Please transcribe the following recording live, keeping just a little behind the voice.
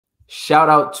Shout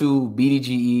out to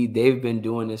BDGE. They've been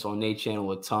doing this on their channel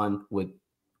a ton with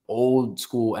old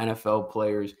school NFL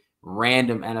players,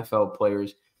 random NFL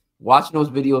players. Watching those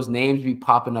videos, names be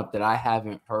popping up that I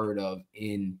haven't heard of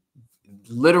in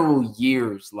literal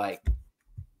years, and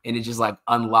it just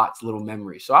unlocks little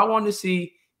memories. So I wanted to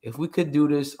see if we could do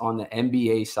this on the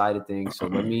NBA side of things. So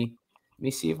let me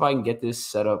see if I can get this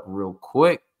set up real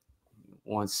quick.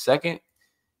 1 second.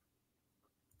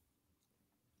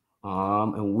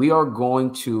 And we are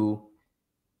going to,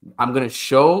 I'm going to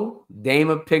show Dame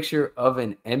a picture of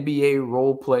an NBA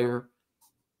role player.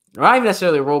 Not even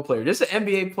necessarily a role player, just an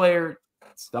NBA player.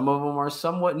 Some of them are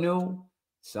somewhat new.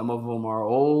 Some of them are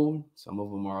old. Some of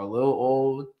them are a little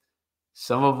old.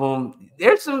 Some of them,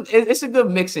 it's a good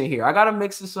mix in here. I got a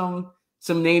mix of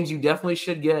some names you definitely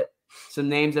should get. Some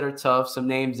names that are tough. Some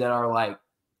names that are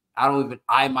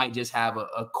I might just have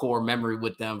a core memory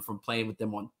with them from playing with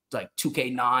them on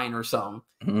 2K9 or something.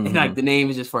 Mm-hmm. And the name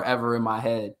is just forever in my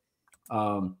head.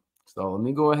 So let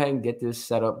me go ahead and get this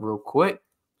set up real quick.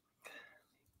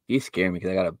 You scare me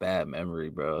because I got a bad memory,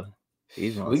 bro.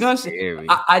 These ones scare me.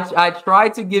 I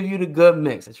tried to give you the good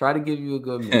mix. I tried to give you a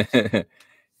good mix.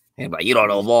 But you don't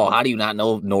know ball. How do you not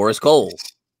know Norris Cole?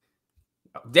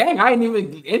 Dang, I ain't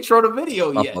even intro the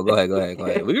video yet. Go ahead.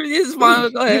 This is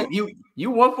fine. Go ahead.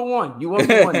 You 1 for 1. You 1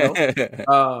 for 1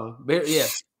 though. But yeah,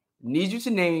 need you to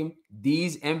name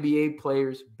these NBA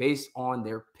players based on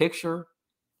their picture.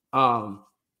 I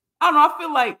don't know. I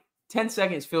feel like 10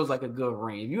 seconds feels like a good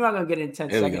range. You're not gonna get in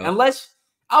 10 seconds unless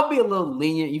I'll be a little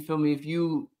lenient. You feel me? If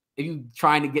you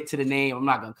trying to get to the name, I'm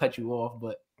not gonna cut you off.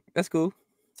 But that's cool.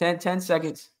 10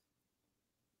 seconds.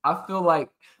 I feel like,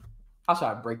 how should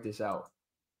I break this out?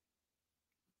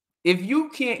 If you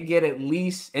can't get at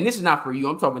least, and this is not for you,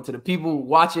 I'm talking to the people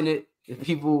watching it, the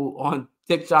people on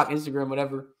TikTok, Instagram,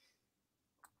 whatever.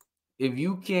 If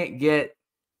you can't get,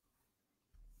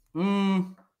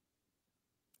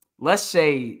 let's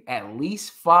say at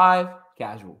least 5,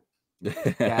 casual.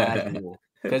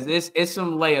 Because it's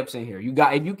some layups in here.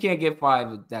 If you can't get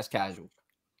 5, that's casual.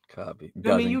 Copy.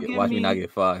 Watch me not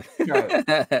get 5.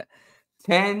 Right.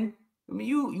 10. I mean,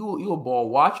 you a ball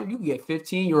watcher. You can get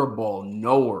 15. You're a ball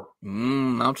knower.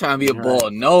 I'm trying to be a ball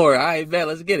knower. All right, bet.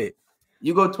 Let's get it.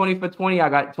 You go 20 for 20. I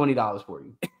got $20 for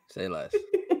you. Say less.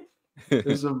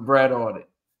 There's some bread on it.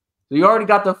 So you already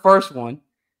got the first one.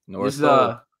 Norris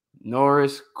Cole.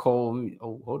 Norris Cole.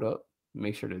 Oh, hold up.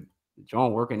 Make sure the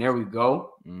joint working. There we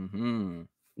go. Mm-hmm.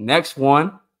 Next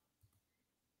one.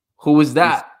 Who is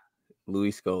that?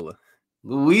 Luis Scola.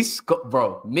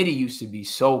 Bro, Mitty used to be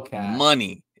so cash.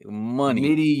 Money.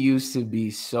 Mitty used to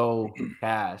be so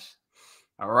cash.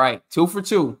 All right, 2 for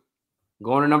 2.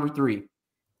 Going to number 3.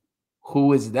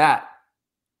 Who is that?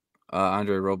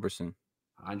 Andre Roberson.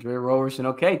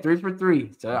 Okay, 3 for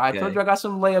 3. So okay. I told you I got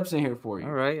some layups in here for you.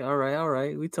 All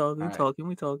right. We talking.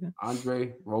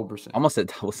 Andre Roberson. I almost said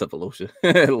what's up, Alosha.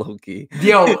 Low key.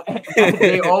 Yo,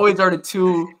 they always are the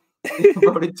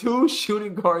two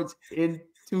shooting guards in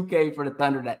 2K for the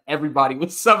Thunder that everybody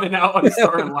was subbing out on the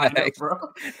starting lineup, bro.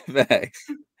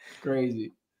 Facts.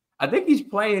 Crazy. I think he's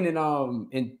playing in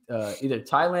either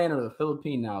Thailand or the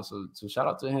Philippines now. So shout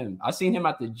out to him. I seen him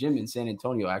at the gym in San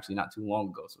Antonio actually not too long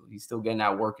ago. So he's still getting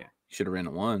that working. Should have ran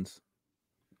the ones.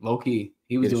 Low key.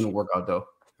 He was doing the workout though.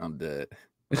 I'm dead.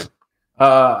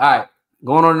 All right.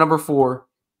 Going on to number 4.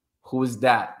 Who is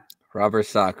that? Robert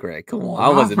Sacre. Come on. I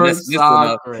wasn't missing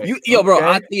enough. Bro,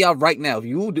 I tell y'all right now, if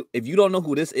you don't know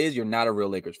who this is, you're not a real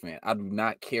Lakers fan. I do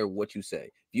not care what you say.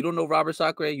 If you don't know Robert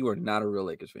Sacre, you are not a real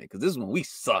Lakers fan because this is when we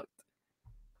sucked.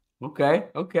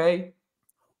 Okay.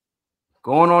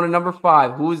 Going on to number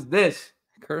 5. Who is this?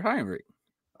 Kurt Heinrich.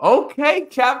 Okay,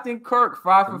 Captain Kirk,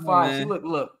 5 for 5. See,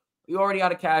 look. We already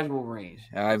got a casual range.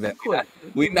 I bet.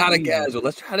 We're not a casual.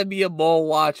 Let's try to be a ball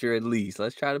watcher at least.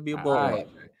 Watcher.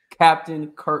 Captain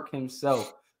Kirk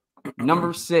himself.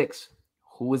 Number 6.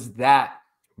 Who is that?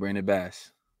 Brandon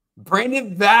Bass.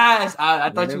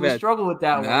 I thought you would struggle with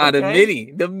that one.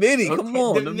 Okay? The midi. Okay. Come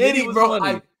on. The midi, bro.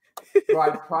 I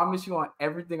promise you on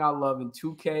everything I love in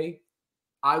 2K,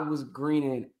 I was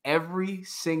greening every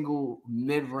single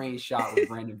mid-range shot with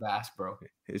Brandon Bass, bro.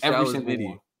 His shot was midi.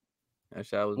 One. That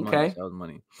shot was money. That was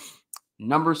money.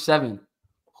 Number 7.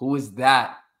 Who is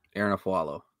that? Aaron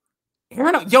Afwalo.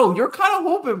 Yo, you're kind of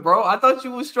hooping, bro. I thought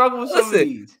you would struggle with some of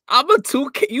these. I'm a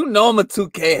 2K. You know I'm a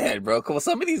 2K head, bro. Come on,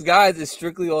 some of these guys is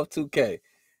strictly off 2K.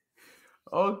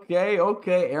 Okay.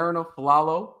 Aaron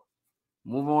Aflalo.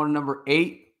 Move on to number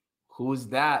 8. Who's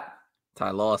that?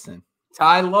 Ty Lawson,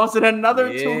 another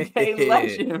 2K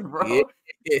legend, bro.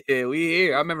 Yeah, we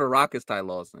here. I remember Rockets Ty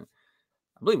Lawson.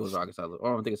 I believe it was Rockets Ty Lawson.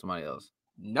 Or I don't think it's somebody else.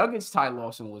 Nuggets Ty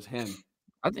Lawson was him.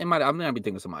 I think I might be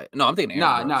thinking of somebody. No, I'm thinking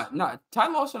Aaron Brooks. Nah. Ty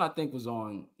Lawson, I think, was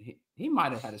on. He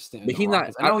might have had a stint. But he's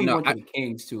Rockets. not. I know he went to the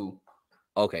Kings too.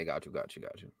 Okay, got you.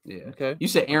 Yeah. Okay. You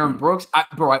said Aaron Brooks, I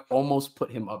almost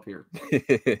put him up here.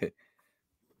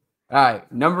 All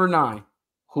right, number 9.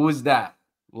 Who is that?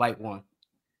 Light one.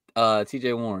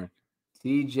 T.J. Warren.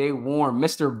 T.J. Warren,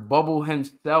 Mr. Bubble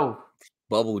himself.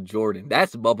 Bubble Jordan.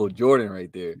 That's Bubble Jordan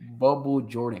right there. Bubble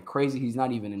Jordan. Crazy. He's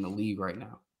not even in the league right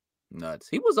now. Nuts.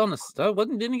 He was on the stuff.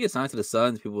 Didn't he get signed to the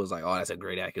Suns? People was like, oh, that's a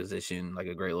great acquisition. Like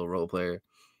a great little role player.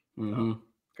 Mm-hmm.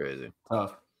 Crazy.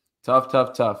 Tough.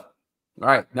 All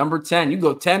right. Number 10. You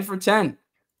go 10 for 10.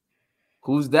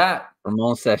 Who's that?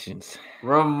 Ramon Sessions.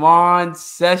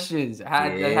 I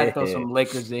had to throw some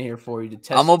Lakers in here for you to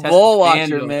test. I'm a ball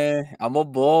watcher, man. I'm a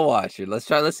ball watcher. Let's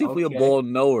see if we a ball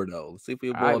knower, though. Let's see if we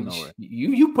a ball knower.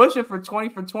 You push it for 20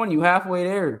 for 20. You halfway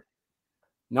there.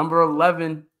 Number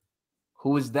 11.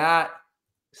 Who is that?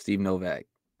 Steve Novak.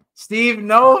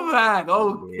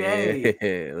 Okay.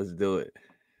 Yeah, let's do it.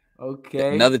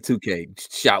 Okay. Another 2K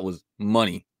shot was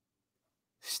money.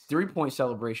 3-point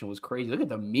celebration was crazy. Look at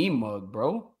the meme mug,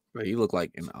 bro. Bro, you look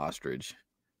like an ostrich.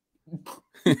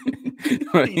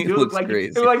 He looks like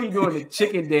crazy. You look like he's doing the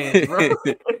chicken dance, bro.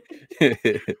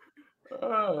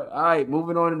 All right,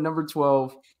 moving on to number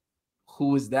 12.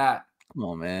 Who is that? Come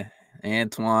on, man.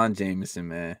 Antoine Jameson,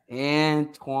 man.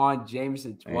 Antoine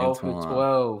Jameson, 12 for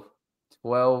 12.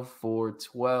 12 for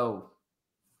 12.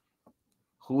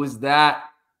 Who is that?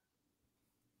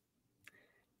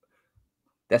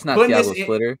 That's not Thiago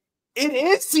Splitter. It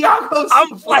is Thiago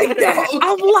Splitter.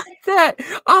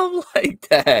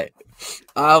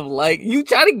 I'm like, you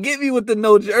try to get me with the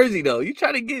no jersey, though. You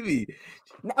try to get me.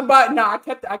 But no, I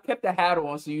kept the hat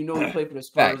on, so you know he played for the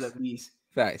Spurs at least.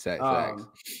 Facts.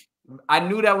 I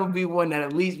knew that would be one that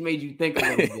at least made you think a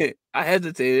little bit. I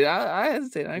hesitated. I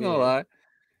hesitated. I ain't gonna lie.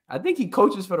 I think he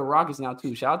coaches for the Rockets now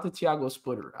too. Shout out to Thiago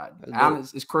Splitter.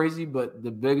 It's crazy, but the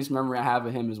biggest memory I have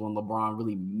of him is when LeBron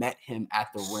really met him at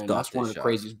the rim. That's one of the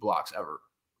craziest blocks ever.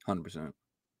 100%.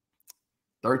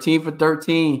 13 for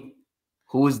 13.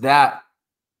 Who is that?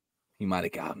 He might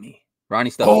have got me.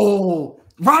 Ronnie Stuckey. Oh,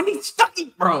 Ronnie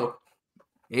Stuckey, bro.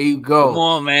 There you go. Come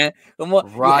on, man. Come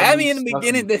on. You had me in the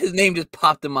beginning that his name just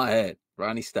popped in my head.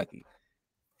 Ronnie Stuckey.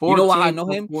 14, you know why I know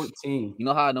him? 14. You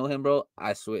know how I know him, bro?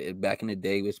 I swear, back in the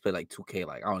day, we used to play like 2K.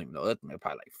 Like, I don't even know. That's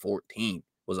probably like 14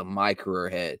 was a my career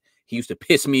head. He used to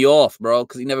piss me off, bro,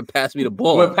 because he never passed me the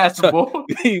ball.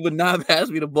 He would not pass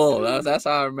me the ball. That's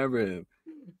how I remember him.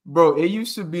 Bro, it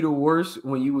used to be the worst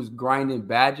when you was grinding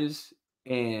badges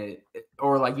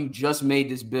or like you just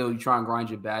made this build, you try and grind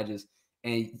your badges,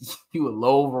 and you were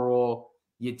low overall.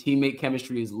 Your teammate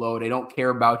chemistry is low. They don't care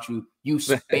about you. You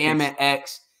spam an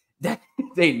X.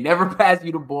 They never pass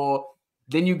you the ball.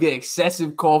 Then you get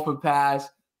excessive call for pass.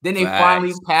 Then they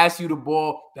finally pass you the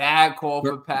ball. Bad call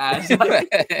for pass. Like,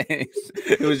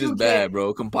 it was just bad,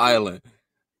 bro. Compiling.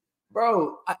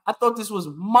 Bro, I thought this was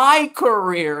my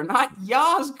career, not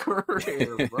y'all's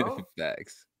career, bro.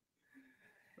 Facts.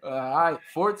 All right,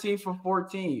 14 for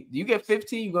 14. You get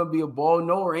 15, you're going to be a ball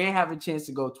knower and have a chance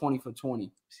to go 20 for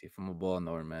 20. See if I'm a ball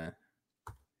knower, man.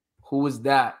 Who was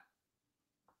that?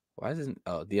 Why is this?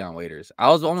 Oh, Deion Waiters. I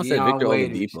was almost said Victor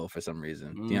Oladipo for some reason.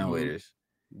 Mm-hmm. Deion Waiters.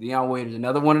 Deion Waiters.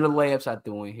 Another one of the layups I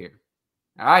threw in here.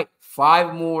 All right,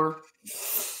 5 more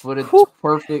for the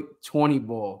perfect 20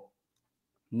 ball.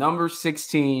 Number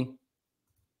 16.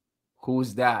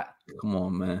 Who's that? Come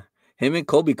on, man. Him and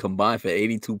Kobe combined for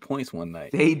 82 points one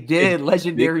night. They did.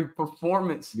 Legendary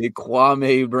performance. Big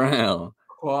Kwame Brown.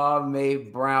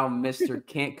 Kwame Brown, Mr.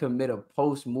 Can't commit a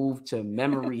post move to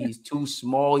memory. He's too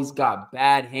small. He's got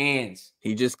bad hands.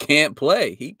 He just can't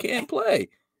play. He can't play.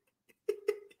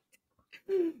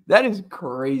 That is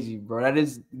crazy, bro. That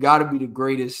is got to be the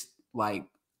greatest like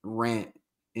rant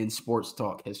in sports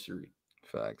talk history.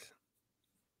 Facts.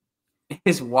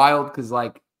 It's wild because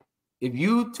like if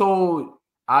you told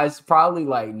I was probably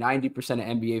like 90%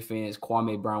 of NBA fans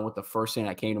Kwame Brown, what the first thing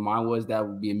that came to mind was, that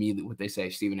would be immediately what they say,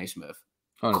 Stephen A. Smith.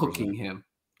 100%. Cooking him.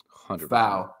 100%.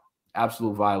 Foul.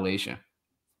 Absolute violation.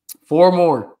 4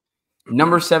 more.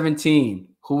 Number 17.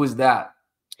 Who is that?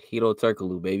 Hedo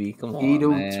Turkoglu, baby. Come on,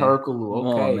 Hedo Turkoglu.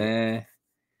 Okay. Come on, man.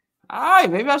 All right.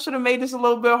 Maybe I should have made this a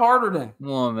little bit harder then.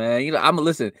 Come on, man. You know, I'm a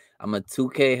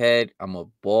 2K head. I'm a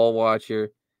ball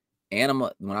watcher. And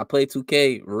when I played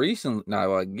 2K recently,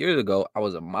 like years ago, I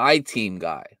was a my team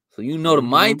guy. So you know the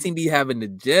my team be having the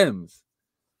gems.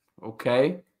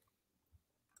 Okay.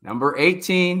 Number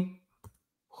 18.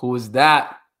 Who is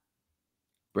that?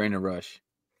 Brandon Rush.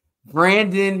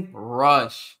 Brandon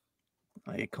Rush.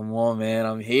 Hey, come on, man.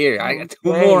 I'm here. I got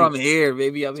 2 more. I'm here,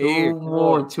 baby. I'm here. 2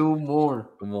 more. 2 more.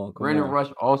 Come on. Brandon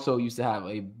Rush also used to have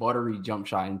a buttery jump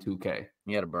shot in 2K.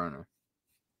 He had a burner.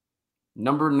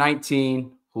 Number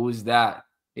 19. Who is that?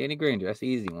 Danny Granger. That's the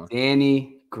easy one.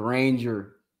 Danny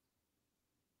Granger.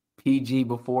 PG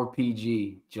before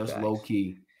PG. Just Facts. low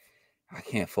key. I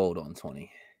can't fold on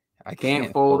 20. I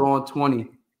can't fold on 20.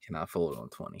 Cannot fold on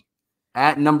 20.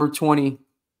 At number 20,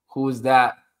 who is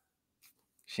that?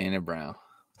 Shannon Brown.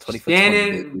 20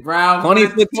 Shannon Brown. 20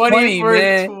 for 20,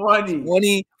 man. 20.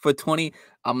 20 for 20.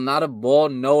 I'm not a ball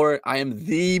knower. I am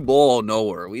the ball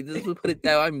knower. We just put it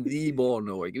down. I'm the ball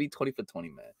knower. Give me 20 for 20,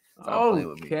 man. Stop playing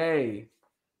with me. Okay.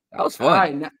 That was fun. All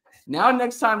right, now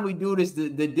next time we do this, the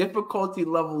difficulty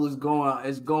level is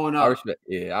going up. I respect.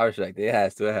 Yeah, I respect it. It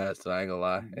has to. I ain't gonna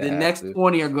lie. The next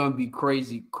 20 are gonna be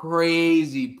crazy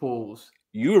pulls.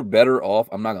 You were better off.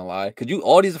 I'm not gonna lie, because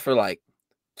all these are for like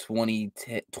 20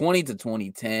 to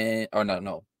 2010, or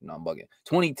no, I'm bugging.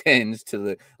 2010s to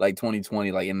the like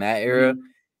 2020, like in that era. Mm-hmm.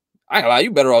 I ain't gonna lie,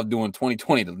 you better off doing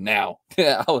 2020 to now.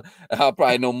 I'll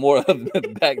probably know more of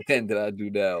back then than I do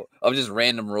now of just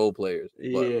random role players.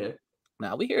 But, yeah.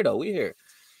 Nah, we here though. We here.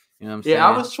 You know what I'm saying? Yeah,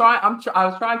 I was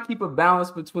trying to keep a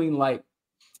balance between like,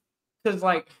 because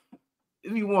like,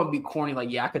 if you want to be corny,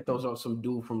 like, yeah, I could throw out some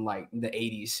dude from like the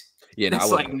 80s. Yeah, no,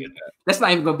 that's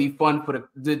not even gonna be fun for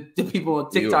the people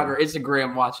on TikTok or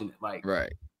Instagram watching it. Like,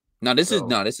 right. No, this is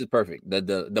perfect.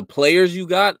 The players you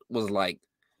got was like,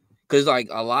 because like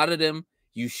a lot of them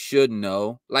you should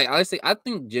know. Like I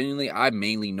think genuinely I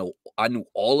knew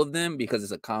all of them because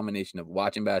it's a combination of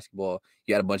watching basketball.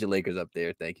 You had a bunch of Lakers up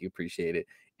there. Thank you, appreciate it.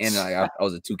 And like I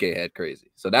was a 2K head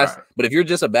crazy. So that's right. But if you're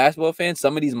just a basketball fan,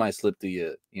 some of these might slip through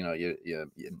your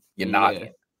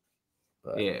noggin.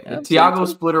 But, the Thiago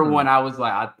Splitter one, I was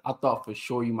like, I thought for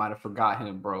sure you might have forgot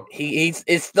him, bro.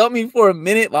 It stuck me for a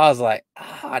minute, but I was like,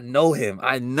 I know him.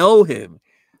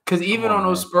 Because even on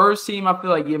those Spurs team, I feel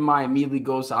like your mind immediately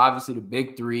goes to obviously the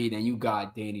big three. Then you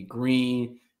got Danny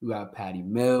Green, you got Patty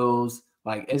Mills.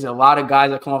 Like, there's a lot of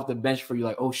guys that come off the bench for you.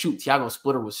 Like, oh shoot, Thiago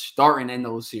Splitter was starting in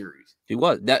those series. He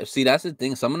was. That's the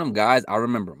thing. Some of them guys, I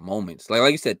remember moments.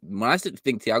 Like you said, when I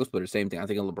think Thiago Splitter, same thing. I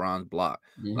think of LeBron's block.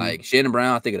 Mm-hmm. Like Shannon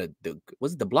Brown, I think of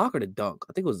was it the block or the dunk?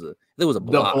 I think it was a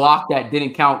block. The block that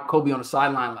didn't count Kobe on the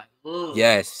sideline. Like, ugh.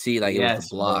 Yes, see, like it was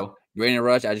the block. Bro. Brandon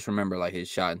Rush, I just remember like his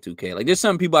shot in 2K. Like there's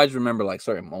some people I just remember like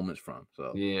certain moments from.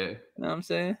 So yeah, you know what I'm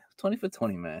saying? 20 for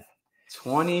 20, man.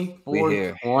 20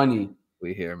 for 20.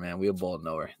 We here, man. We a ball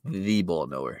knower. The ball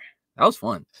knower. That was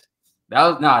fun.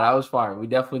 That was fire. We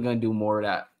definitely gonna do more of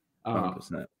that.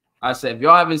 100%. I said, if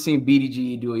y'all haven't seen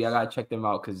BDG do it, y'all gotta check them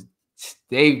out because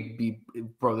they be,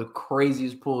 bro, the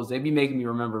craziest pulls. They be making me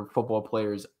remember football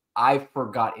players I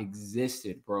forgot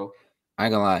existed, bro. I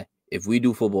ain't gonna lie. If we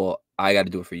do football, I got to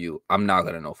do it for you. I'm not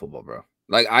gonna know football, bro.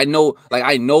 I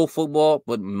know football,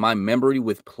 but my memory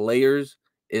with players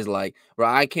is like, bro,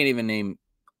 I can't even name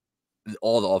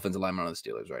all the offensive linemen on the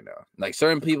Steelers right now. Like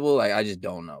certain people, like I just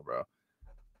don't know, bro.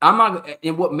 I'm not,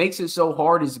 and what makes it so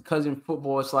hard is because in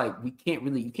football, it's like you can't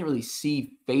really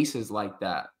see faces like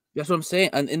that. That's what I'm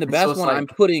saying. And in the basketball, so like,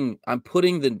 I'm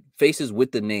putting the faces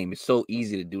with the name. It's so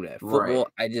easy to do that. Football,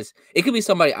 right. It could be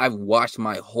somebody I've watched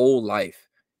my whole life.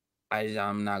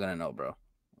 I'm not gonna know, bro.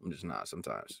 I'm just not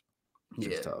sometimes. It's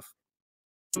just tough.